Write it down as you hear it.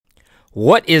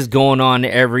What is going on,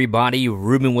 everybody?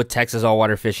 Ruben with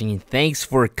TexasAllWaterFishing. Thanks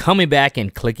for coming back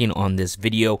and clicking on this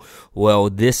video. Well,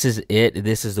 this is it.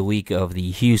 This is the week of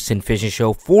the Houston Fishing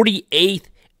Show, 48th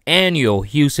annual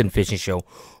Houston Fishing Show.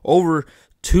 Over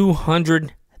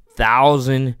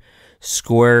 200,000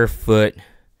 square foot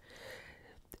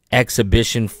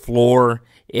exhibition floor.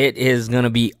 It is going to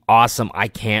be awesome. I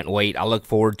can't wait. I look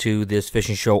forward to this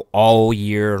fishing show all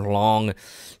year long.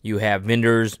 You have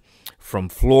vendors from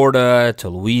Florida to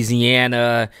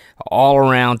Louisiana, all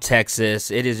around Texas.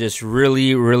 It is just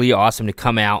really, really awesome to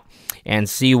come out and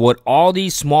see what all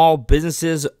these small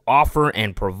businesses offer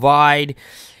and provide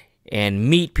and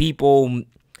meet people,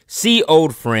 see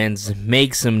old friends,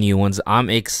 make some new ones. I'm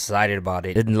excited about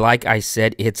it. And like I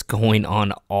said, it's going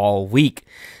on all week.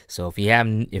 So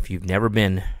if you've never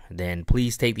been, then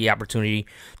please take the opportunity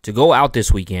to go out this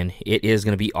weekend. It is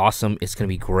going to be awesome. It's going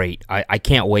to be great. I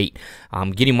can't wait.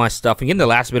 I'm getting my stuff and getting the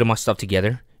last bit of my stuff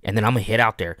together, and then I'm going to head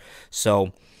out there.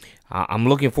 So I'm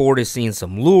looking forward to seeing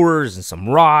some lures and some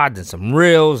rods and some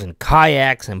reels and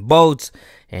kayaks and boats,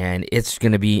 and it's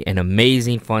going to be an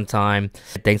amazing, fun time.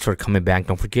 Thanks for coming back.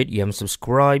 Don't forget, you haven't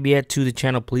subscribed yet to the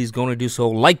channel. Please go and do so.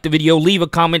 Like the video, leave a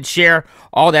comment, share,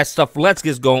 all that stuff. Let's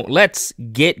get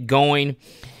going.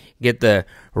 Get the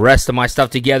rest of my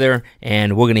stuff together,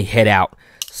 and we're going to head out.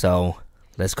 So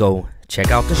let's go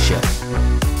check out the show.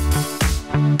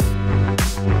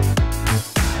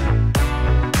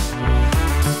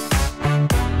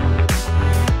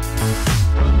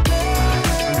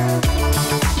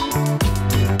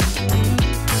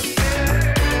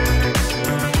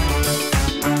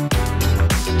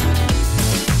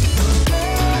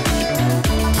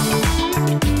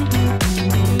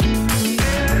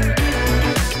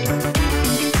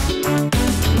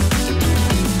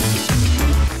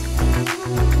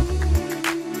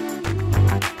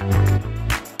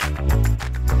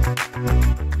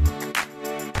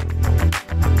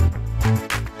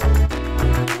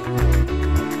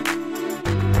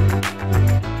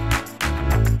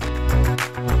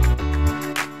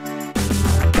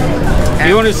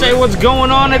 You want to say what's going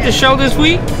on at the show this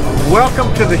week?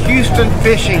 Welcome to the Houston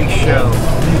Fishing Show.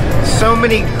 So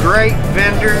many great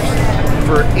vendors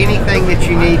for anything that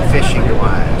you need fishing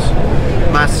wise.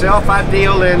 Myself, I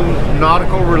deal in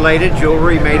nautical related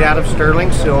jewelry made out of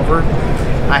sterling silver.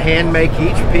 I hand make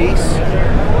each piece.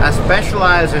 I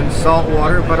specialize in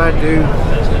saltwater, but I do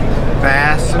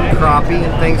bass and crappie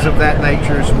and things of that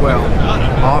nature as well.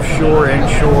 Offshore,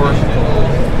 inshore.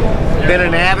 Been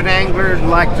an avid angler,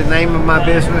 like the name of my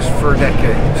business, for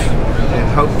decades, and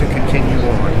hope to continue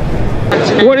on.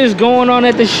 What is going on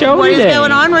at the show What today? is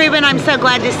going on, Ruben? I'm so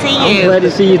glad to see you. I'm glad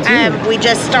to see you too. We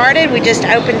just started, we just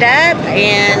opened up,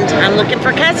 and I'm looking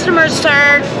for customers,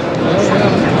 sir.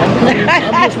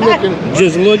 I'm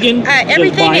just looking.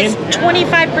 Everything is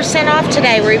 25% off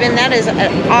today, Ruben. That is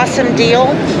an awesome deal.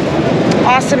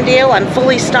 Awesome deal. I'm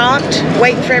fully stocked,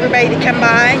 waiting for everybody to come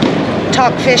by,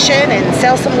 talk fishing, and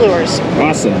sell some lures.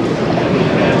 Awesome.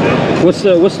 What's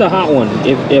the hot one?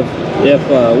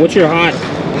 What's your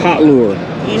hot lure?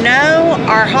 You know,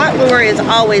 our hot lure is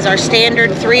always our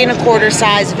standard 3 1/4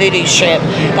 size voodoo shrimp.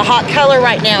 The hot color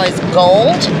right now is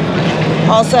gold.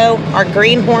 Also, our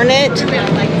green hornet,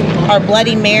 our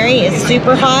Bloody Mary is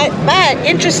super hot. But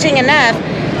interesting enough,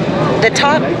 the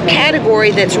top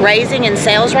category that's raising in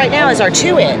sales right now is our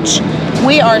 2-inch.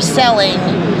 We are selling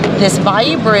this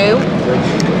Bayou Brew,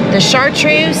 the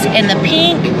chartreuse, and the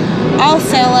pink. I'll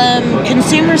sell them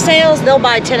consumer sales. They'll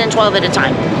buy 10 and 12 at a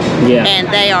time. Yeah. And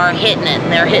they are hitting it.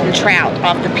 They're hitting trout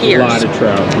off the piers. A lot of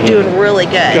trout. Yeah. Doing really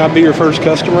good. Can I be your first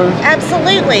customer?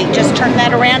 Absolutely. Just turn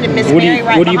that around, and Miss Mary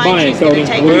right behind you is going to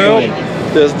take Well, it.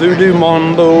 this voodoo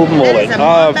Mambo mullet. That is a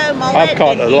Mambo mullet I've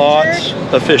caught and lots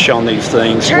of fish on these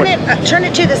things. Turn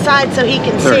it to the side so he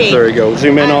can see. There you go.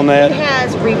 Zoom in on that. It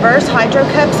has reverse hydro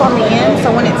cups on the end,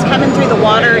 so when it's coming through the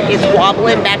water, it's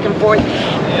wobbling back and forth.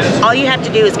 All you have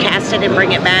to do is cast it and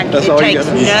bring it back. That's it all you takes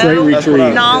gotta do. Straight no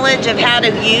retrieve. knowledge of how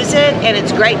to use it, and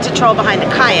it's great to troll behind the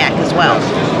kayak as well.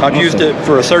 I've used it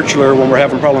for a search lure when we're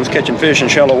having problems catching fish in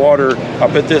shallow water. I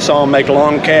put this on, make a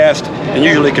long cast, and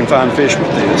usually can find fish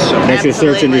with this. So. That's your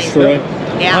search and destroy?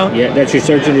 Yeah. Yeah, that's your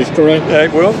search and destroy?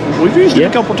 Well, we've used it a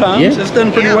couple times. Yeah. It's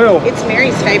done pretty Yeah. well. It's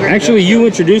Mary's favorite. Actually, you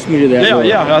introduced me to that. Yeah, lure.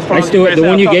 yeah. That's I still, the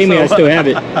one you gave me, I still have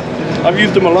it. I've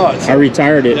used them a lot. So. I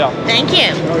retired it. Yeah. Thank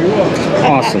you.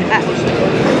 Awesome.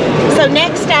 So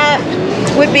next up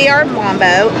would be our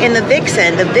Mambo and the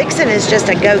Vixen. The Vixen is just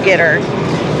a go-getter.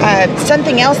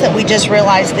 Something else that we just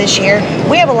realized this year,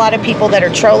 we have a lot of people that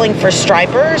are trolling for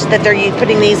stripers, that they're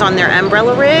putting these on their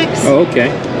umbrella rigs. Oh,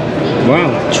 okay.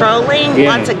 Wow. Trolling.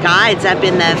 Yeah. Lots of guides up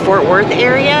in the Fort Worth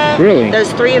area. Really?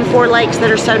 Those 3 and 4 lakes that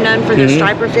are so known for their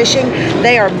striper fishing,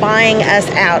 they are buying us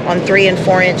out on 3 and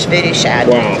 4 inch voodoo shad.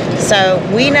 Wow. So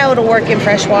we know it'll work in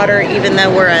freshwater, even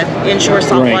though we're an inshore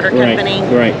saltwater company.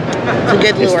 Right. It's a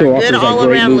good lure. Good all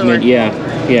around lure. Yeah.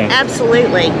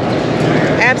 Absolutely.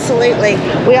 Absolutely.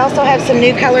 We also have some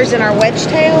new colors in our wedge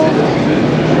tail.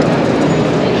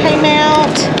 Came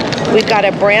out. We've got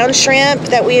a brown shrimp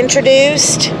that we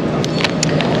introduced.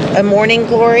 A morning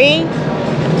glory.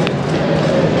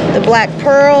 The black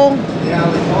pearl.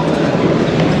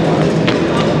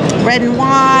 Red and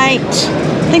white.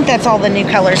 I think that's all the new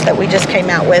colors that we just came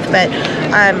out with. But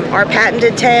our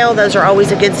patented tail, those are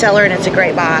always a good seller, and it's a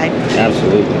great buy.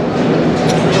 Absolutely.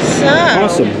 So,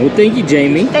 Awesome. Well, thank you,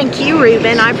 Jamie. Thank you,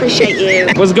 Ruben. I appreciate you.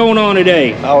 What's going on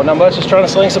today? Oh, not much. Just trying to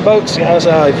sling some boats. Guys,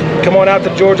 come on out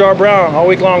to George R. Brown all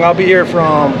week long. I'll be here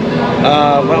from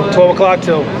 12 o'clock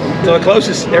till the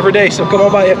closest every day. So come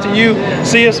on by after you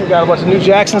see us. We got a bunch of new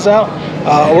Jacksons out.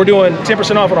 We're doing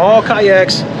 10% off on all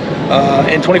kayaks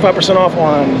and 25% off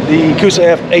on the Coosa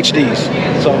F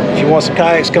HDs. So if you want some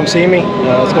kayaks, come see me.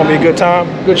 It's going to be a good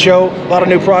time, good show. A lot of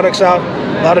new products out,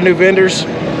 a lot of new vendors.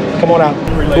 Come on out.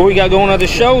 What we got going on the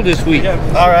show this week?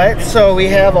 All right, so we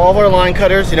have all of our line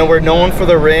cutters. You know, we're known for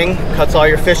the ring, cuts all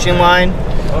your fishing line.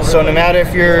 So no matter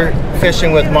if you're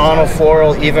fishing with mono,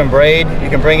 floral, even braid, you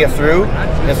can bring it through.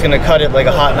 And it's gonna cut it like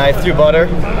a hot knife through butter.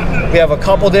 We have a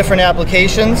couple different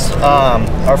applications.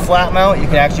 Our flat mount, you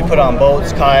can actually put on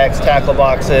boats, kayaks, tackle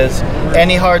boxes,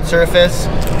 any hard surface.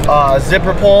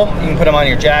 Zipper pull, you can put them on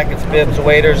your jackets, bibs,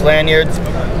 waders, lanyards.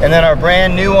 And then our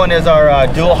brand new one is our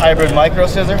dual hybrid micro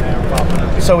scissor.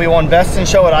 So we won Best in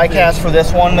Show at ICAST for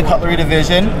this one in the cutlery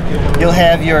division. You'll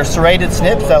have your serrated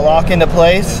snips that lock into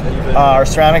place, our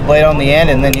ceramic blade on the end,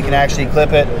 and then you can actually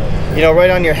clip it, you know, right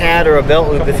on your hat or a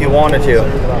belt loop if you wanted to.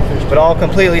 But all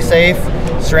completely safe,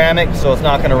 ceramic, so it's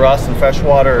not going to rust in fresh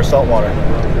water or salt water.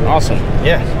 Awesome.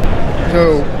 Yeah.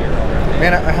 So,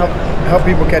 man, I help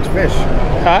people catch fish.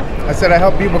 Huh? I said I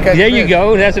help people catch fish. There you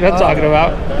go. That's what I'm talking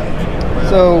about.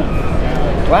 So,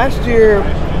 last year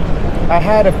I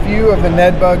had a few of the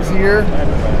Ned bugs here,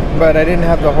 but I didn't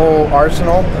have the whole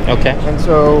arsenal. Okay. And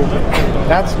so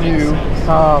that's new.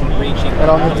 And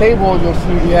on the table, you'll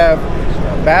see we have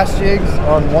bass jigs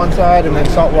on one side and then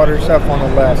saltwater stuff on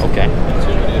the left. Okay.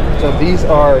 So these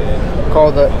are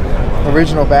called the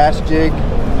original bass jig,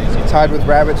 tied with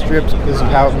rabbit strips because of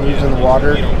how it moves in the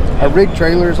water. I rigged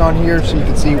trailers on here so you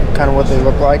can see kind of what they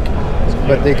look like,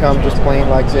 but they come just plain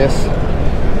like this.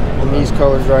 And these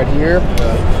colors right here.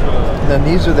 And then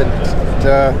these are the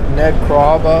Ned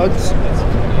craw bugs.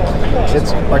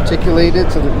 It's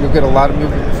articulated so that you'll get a lot of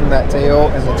movement from that tail,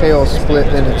 and the tail is split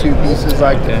into 2 pieces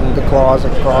like the claws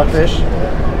of crawfish.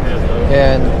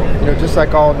 And you know, just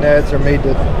like all Neds are made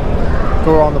to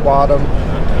go on the bottom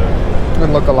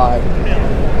and look alive.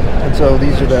 And so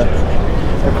these are the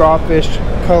crawfish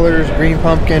colors: green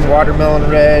pumpkin, watermelon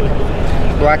red,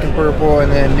 black and purple,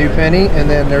 and then new penny. And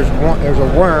then there's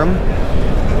a worm,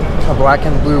 a black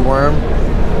and blue worm.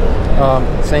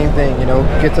 Same thing, you know,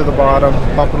 get to the bottom,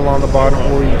 bumping along the bottom,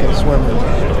 or you can swim with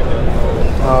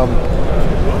them.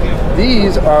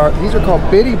 These are called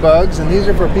bitty bugs, and these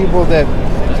are for people that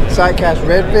sight cast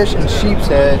redfish and sheep's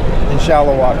head in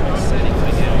shallow water.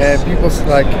 And people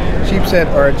like sheep's head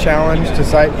are a challenge to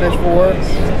sight fish for,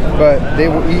 but they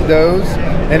will eat those.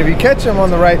 And if you catch them on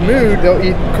the right mood, they'll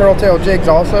eat curl-tail jigs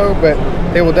also, but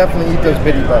they will definitely eat those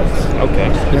bitty bugs. Okay.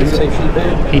 Did he say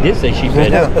sheephead? He did say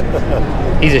sheephead.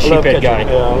 Yeah. He's a sheephead guy.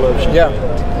 Yeah, I love sheephead. Yeah.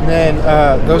 And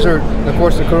then those are, of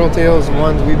course, the curl-tails, the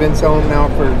ones we've been selling now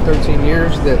for 13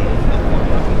 years that,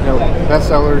 you know, best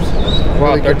sellers.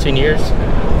 Wow, Really 13 years?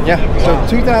 Yeah.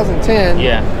 So 2010.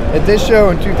 Yeah. At this show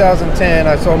in 2010,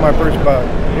 I sold my first bug.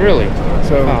 Really?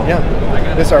 So Oh. yeah,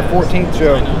 this is our 14th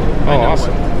show. Oh,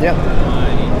 awesome. Yeah.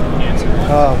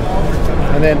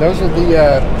 And then those are the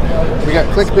we got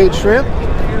clickbait shrimp,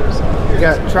 we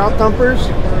got trout thumpers,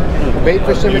 bait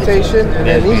fish imitation, and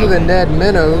then these are the Ned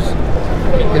minnows.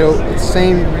 You know,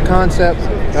 same concept,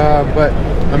 but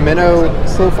a minnow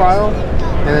profile.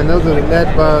 And then those are the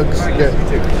Ned bugs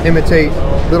that imitate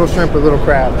little shrimp or little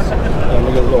crabs. Look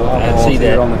at the little I see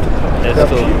that. on the That's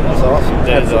cool. That's awesome.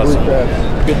 That is Blue awesome.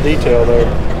 crabs. Good detail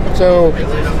there. So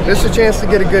this is a chance to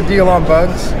get a good deal on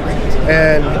bugs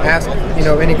and ask, you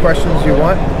know, any questions you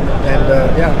want.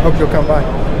 And yeah, hope you'll come by.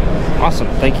 Awesome.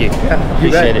 Thank you. Yeah, you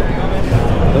Appreciate bet. it.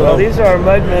 Well, these are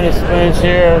mud minnow spoons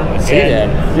here. I see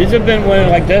that. These have been winning,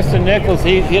 like Dustin Nichols,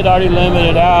 he had already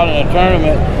limited out in a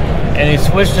tournament, and he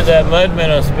switched to that mud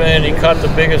minnow spoon. He caught the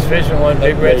biggest fish in one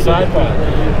big red sideball.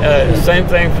 Same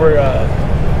thing for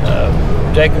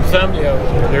Jacob Sumley over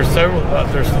there. There's several.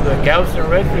 There's the Galveston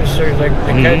Redfish series. They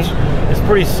catch. It's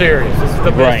pretty serious. It's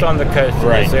the best on the coast in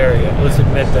this area. Let's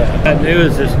admit that. What new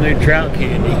is this new trout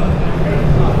candy.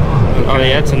 Oh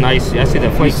yeah, that's a nice. I see the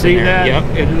flakes. You see that? Yep.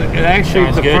 It actually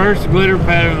is the first glitter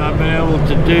pattern I've been able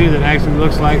to do that actually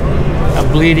looks like a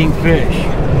bleeding fish.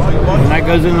 And that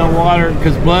goes in the water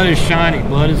because blood is shiny.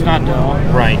 Blood is not dull.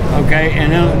 Right. Okay.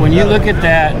 And then when you look at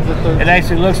that, it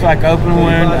actually looks like open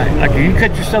wound. Like if you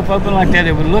cut yourself open like that,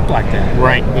 it would look like that.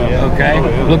 Right. Okay.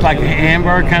 Look like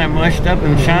amber, kind of mushed up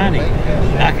and shiny.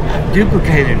 I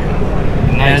duplicated it.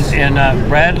 Nice. And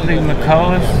Bradley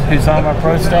McCullough, who's on my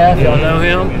pro staff, y'all know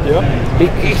him? Yep.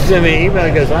 He sent me an email.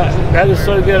 He goes, that is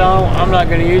so good, I'm not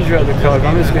going to use your other colors.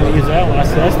 I'm just going to use that one. I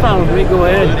said, that's fine with me. Go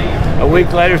ahead. A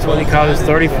week later is when he caught his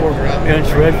 34-inch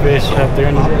redfish up there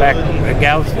in the back of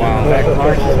Galveston, in the back of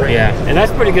Marshall. Yeah. And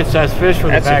that's pretty good sized fish for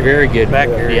the back. That's a very good back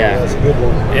area. Yeah. That's a good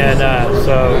one. And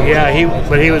so, yeah, he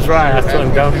was right. I told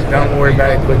him, don't worry about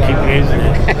it, but keep using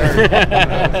it.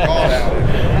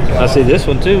 I see this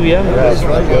one too, yeah. These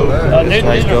are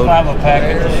 5 a pack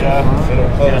at the shop.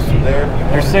 Yes.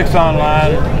 There's 6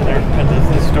 online. They're at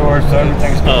the store, so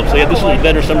everything's so yeah, this is a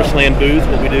Veteran SummerSlam booth.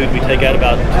 What we do is we take out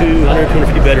about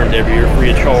 250 veterans every year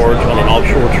free of charge on an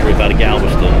offshore trip out of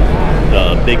Galveston.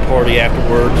 Big party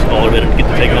afterwards. All our veterans get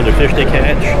to take on their fish they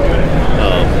catch.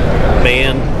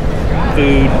 Band,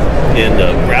 food, and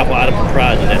raffle item and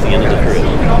prizes at the end of the trip.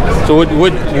 So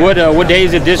what day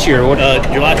is it this year?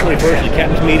 July 21st is the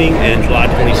Captain's meeting, and July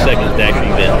 22nd is the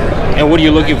actual event. And what are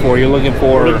you looking for? You're looking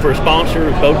for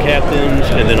sponsors, boat captains,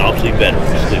 and then obviously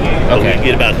veterans too. Okay. We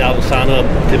get about 1,000 sign up.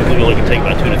 Typically, we only can take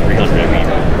about 200 to 300 every year.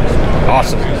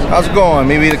 Awesome. How's it going?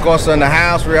 Maybe the Costa in the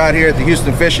house. We're out here at the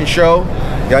Houston Fishing Show.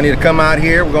 Y'all need to come out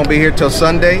here. We're gonna be here till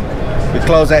Sunday. We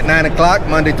close at 9 o'clock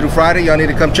Monday through Friday. Y'all need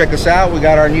to come check us out. We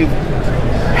got our new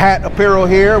hat apparel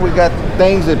here. We got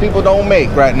things that people don't make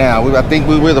right now. I think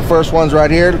we're the first ones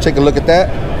right here to take a look at that.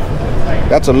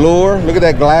 That's a lure. Look at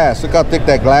that glass. Look how thick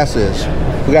that glass is.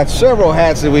 We got several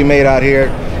hats that we made out here.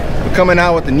 We're coming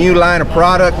out with a new line of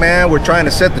product, man. We're trying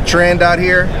to set the trend out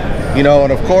here. You know,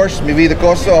 and of course, Mi Vida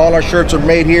Costa, all our shirts are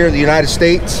made here in the United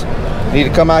States. You need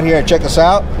to come out here and check us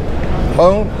out.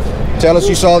 Boom. Tell us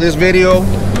you saw this video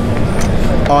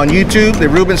on YouTube that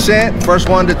Ruben sent. First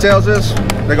one that tells us,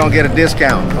 they're gonna get a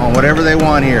discount on whatever they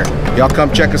want here. Y'all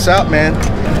come check us out, man.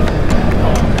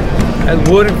 That's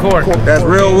wood and cork. That's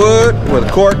real wood with a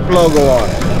cork logo on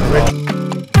it.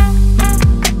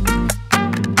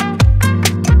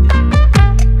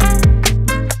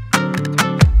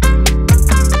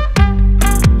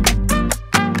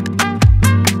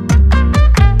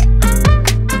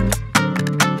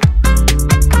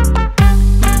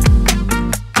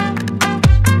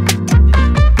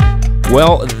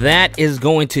 Well, that is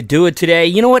going to do it today.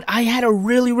 You know what? I had a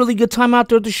really good time out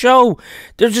there at the show.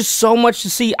 There's just so much to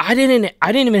see. I didn't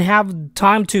even have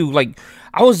time to,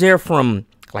 I was there from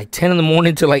 10 in the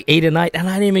morning to 8 at night, and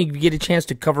I didn't even get a chance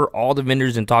to cover all the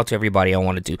vendors and talk to everybody I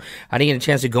wanted to. I didn't get a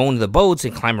chance to go into the boats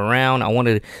and climb around. I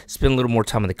wanted to spend a little more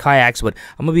time in the kayaks, but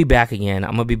I'm gonna be back again.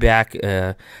 I'm gonna be back.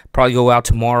 Probably go out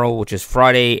tomorrow, which is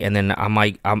Friday, and then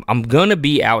I'm gonna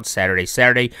be out Saturday.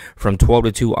 Saturday from 12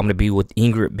 to 2. I'm gonna be with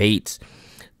Ingrid Bates,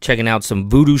 checking out some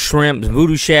voodoo shrimp,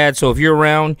 voodoo shad. So if you're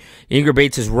around, Ingrid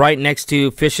Bates is right next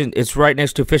to Fishing. It's right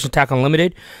next to Fishing Tac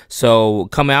Unlimited. So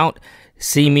come out.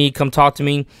 See me, come talk to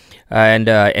me,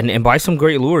 and buy some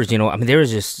great lures. You know, I mean, there is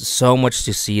just so much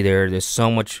to see there. There's so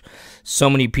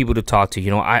many people to talk to. You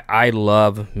know, I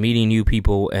love meeting new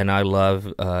people, and I love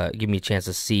giving me a chance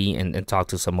to see and talk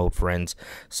to some old friends.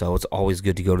 So it's always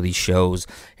good to go to these shows.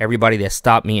 Everybody that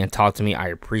stopped me and talked to me, I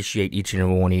appreciate each and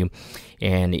every one of you.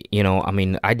 And, you know, I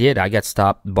mean, I got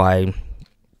stopped by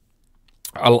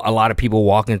a lot of people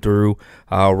walking through,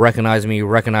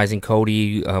 recognizing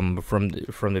Cody from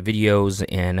the videos,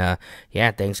 and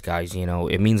yeah, thanks guys. You know,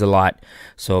 it means a lot.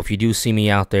 So if you do see me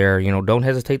out there, you know, don't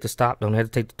hesitate to stop. Don't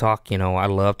hesitate to talk. You know, I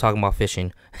love talking about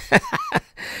fishing.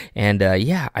 And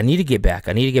yeah, I need to get back.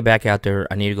 I need to get back out there.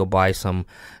 I need to go buy some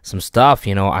stuff.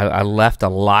 You know, I left a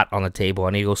lot on the table. I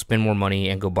need to go spend more money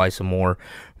and go buy some more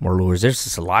lures. There's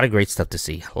just a lot of great stuff to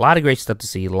see. A lot of great stuff to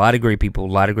see. A lot of great people. A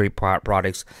lot of great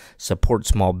products. Support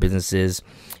small businesses.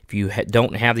 If you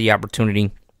don't have the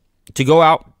opportunity to go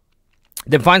out,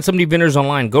 then find some of the vendors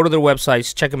online. Go to their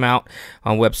websites. Check them out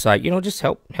on website. You know, just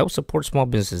help support small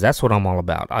businesses. That's what I'm all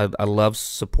about. I love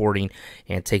supporting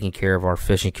and taking care of our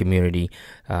fishing community.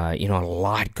 You know, a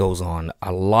lot goes on.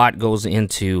 A lot goes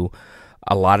into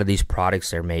a lot of these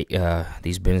products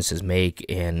these businesses make,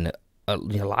 and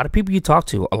a lot of people you talk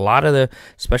to, a lot of the,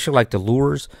 especially like the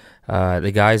lures,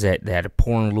 the guys that are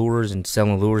pouring lures and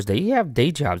selling lures, they have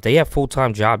day jobs. They have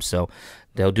full-time jobs. So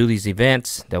they'll do these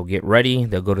events. They'll get ready.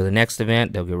 They'll go to the next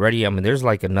event. They'll get ready. I mean, there's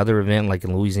like another event like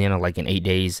in Louisiana, like in 8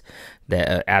 days,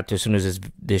 that after, as soon as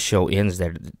this show ends,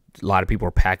 that a lot of people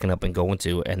are packing up and going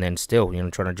to, and then still, you know,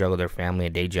 trying to juggle their family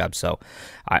and day jobs. So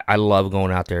I love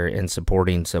going out there and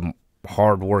supporting some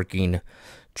hardworking,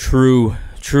 true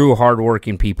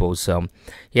hardworking people. So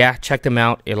yeah, check them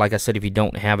out. Like I said, if you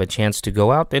don't have a chance to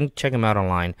go out, then check them out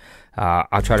online.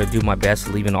 I'll try to do my best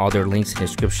leaving all their links in the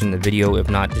description of the video. If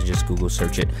not, just Google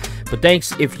search it. But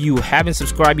thanks. If you haven't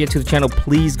subscribed yet to the channel,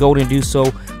 please go and do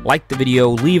so. Like the video,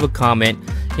 leave a comment.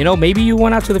 You know, maybe you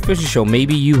went out to the fishing show,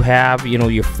 maybe you have, you know,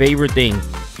 your favorite thing.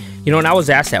 You know, and I was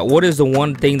asked that, what is the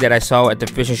one thing that I saw at the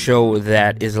fishing show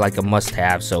that is like a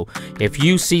must-have? So if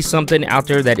you see something out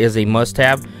there that is a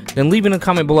must-have, then leave it in a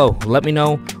comment below. Let me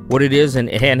know what it is, and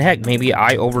heck, maybe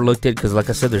I overlooked it, because like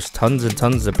I said, there's tons and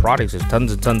tons of products. There's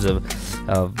tons and tons of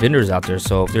vendors out there.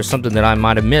 So if there's something that I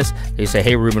might have missed, they say,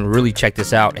 hey, Ruben, really check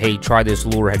this out. Hey, try this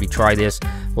lure. Have you tried this?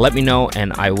 Let me know,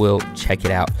 and I will check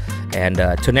it out. And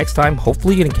till next time,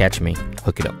 hopefully you're going to catch me.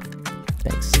 Hook it up.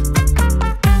 Thanks.